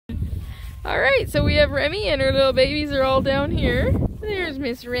Alright, so we have Remy and her little babies are all down here. There's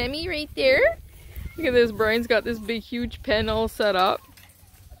Miss Remy right there. Look at this, Brian's got this big huge pen all set up.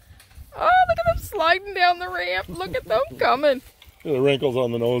 Oh, look at them sliding down the ramp. Look at them coming. Look at the wrinkles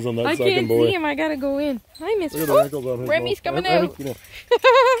on the nose on that second boy. I can't see him, I gotta go in. Hi, Miss. Look at the wrinkles on his Remy's nose. coming out. Remy,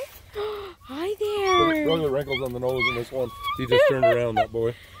 Hi there. look at the wrinkles on the nose in this one. He just turned around, that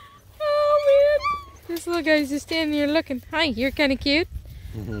boy. Oh, man. This little guy's just standing here looking. Hi, you're kind of cute.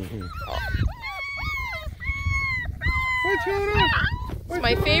 It's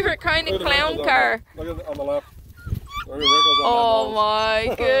my favorite kind of clown car. Look at on the left. Oh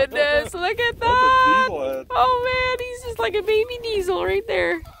my goodness, look at that. Oh man, he's just like a baby diesel right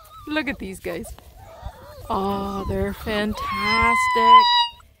there. Look at these guys. Oh, they're fantastic.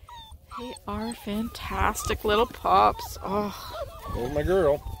 They are fantastic little pups. Oh. There's my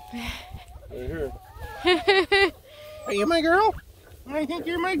girl. Right here. Are you my girl? I think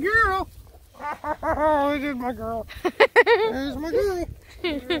you're my girl. Oh, this is my girl. There's my girl.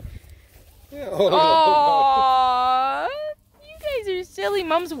 Yeah. Oh, you guys are silly.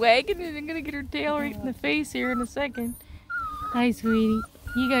 Mom's wagging and I'm gonna get her tail right in the face here in a second. Hi, sweetie.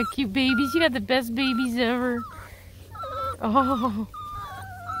 You got cute babies. You got the best babies ever. Oh.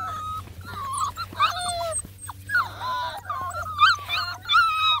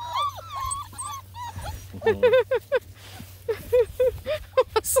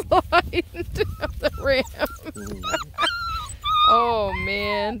 Sliding down the ramp. Oh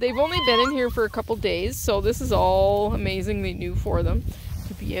man, they've only been in here for a couple days, so this is all amazingly new for them.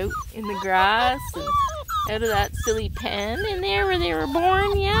 To be out in the grass and out of that silly pen in there where they were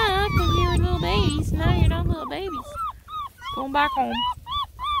born. Yeah, because you were little babies. Now you're not little babies. Going back home.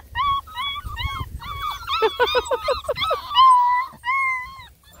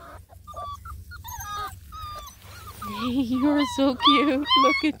 You're so cute.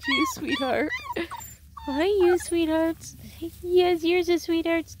 Look at you, sweetheart. Hi, you sweethearts. Yes, yours are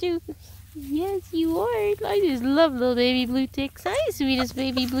sweethearts too. Yes, you are. I just love little baby blue ticks. Hi, sweetest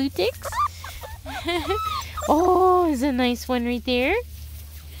baby blue ticks. Oh, there's a nice one right there.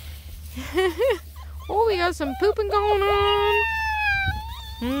 Oh, we got some pooping going on.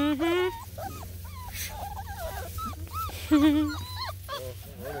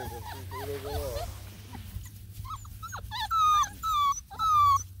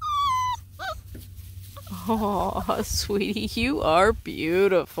 Oh, sweetie, you are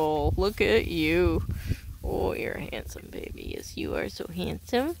beautiful. Look at you. Oh, you're a handsome baby. Yes, you are so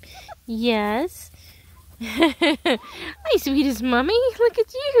handsome. Yes. My sweetest mummy. Look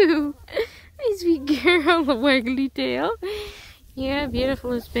at you. My sweet girl, the waggly tail. Yeah,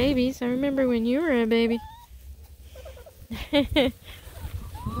 beautiful as babies. I remember when you were a baby.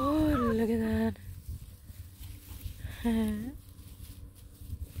 Oh, look at that.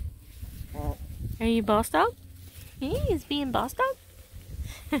 Are you bossed up? He is being bossed up.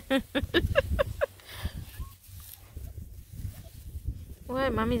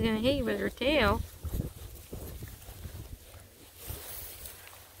 What? Mommy's gonna hit you with her tail.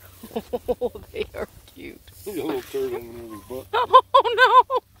 Oh, they are cute. Look at a little turd on his butt.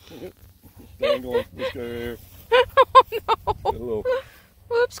 Oh no! Dangling this guy right here. Oh no! Little...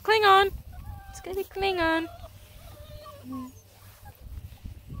 Whoops, Klingon. It's gonna Klingon.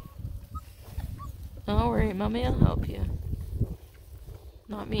 Don't worry, Mommy, I'll help you.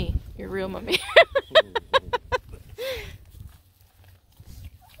 Not me, your real Mommy.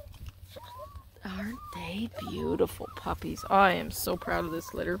 Aren't they beautiful puppies? I am so proud of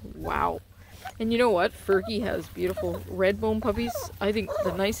this litter. Wow. And you know what? Fergie has beautiful red bone puppies. I think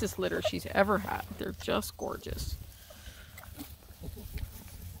the nicest litter she's ever had. They're just gorgeous.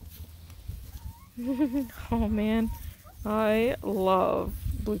 Oh man, I love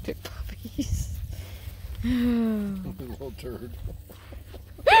blue tick puppies. Little turd.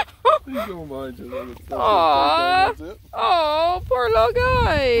 He's gonna mind you. Aww. Oh, poor little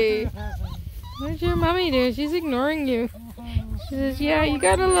guy. What's your mommy do? She's ignoring you. She says, yeah, you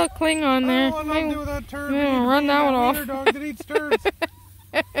got a little Klingon there. What do I do with that turd? Run that one off. Dog that eats turds.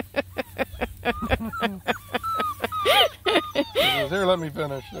 Here, let me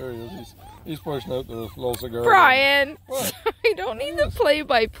finish. There he is. He's pushing out the little cigar. Brian, what? I don't need the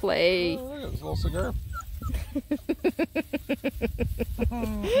play-by-play. Oh, look at this little cigar.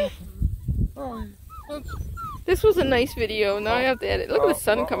 This was a nice video. Now I have to edit. Look at the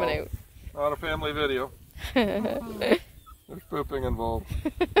sun coming out. Not a family video. There's pooping involved.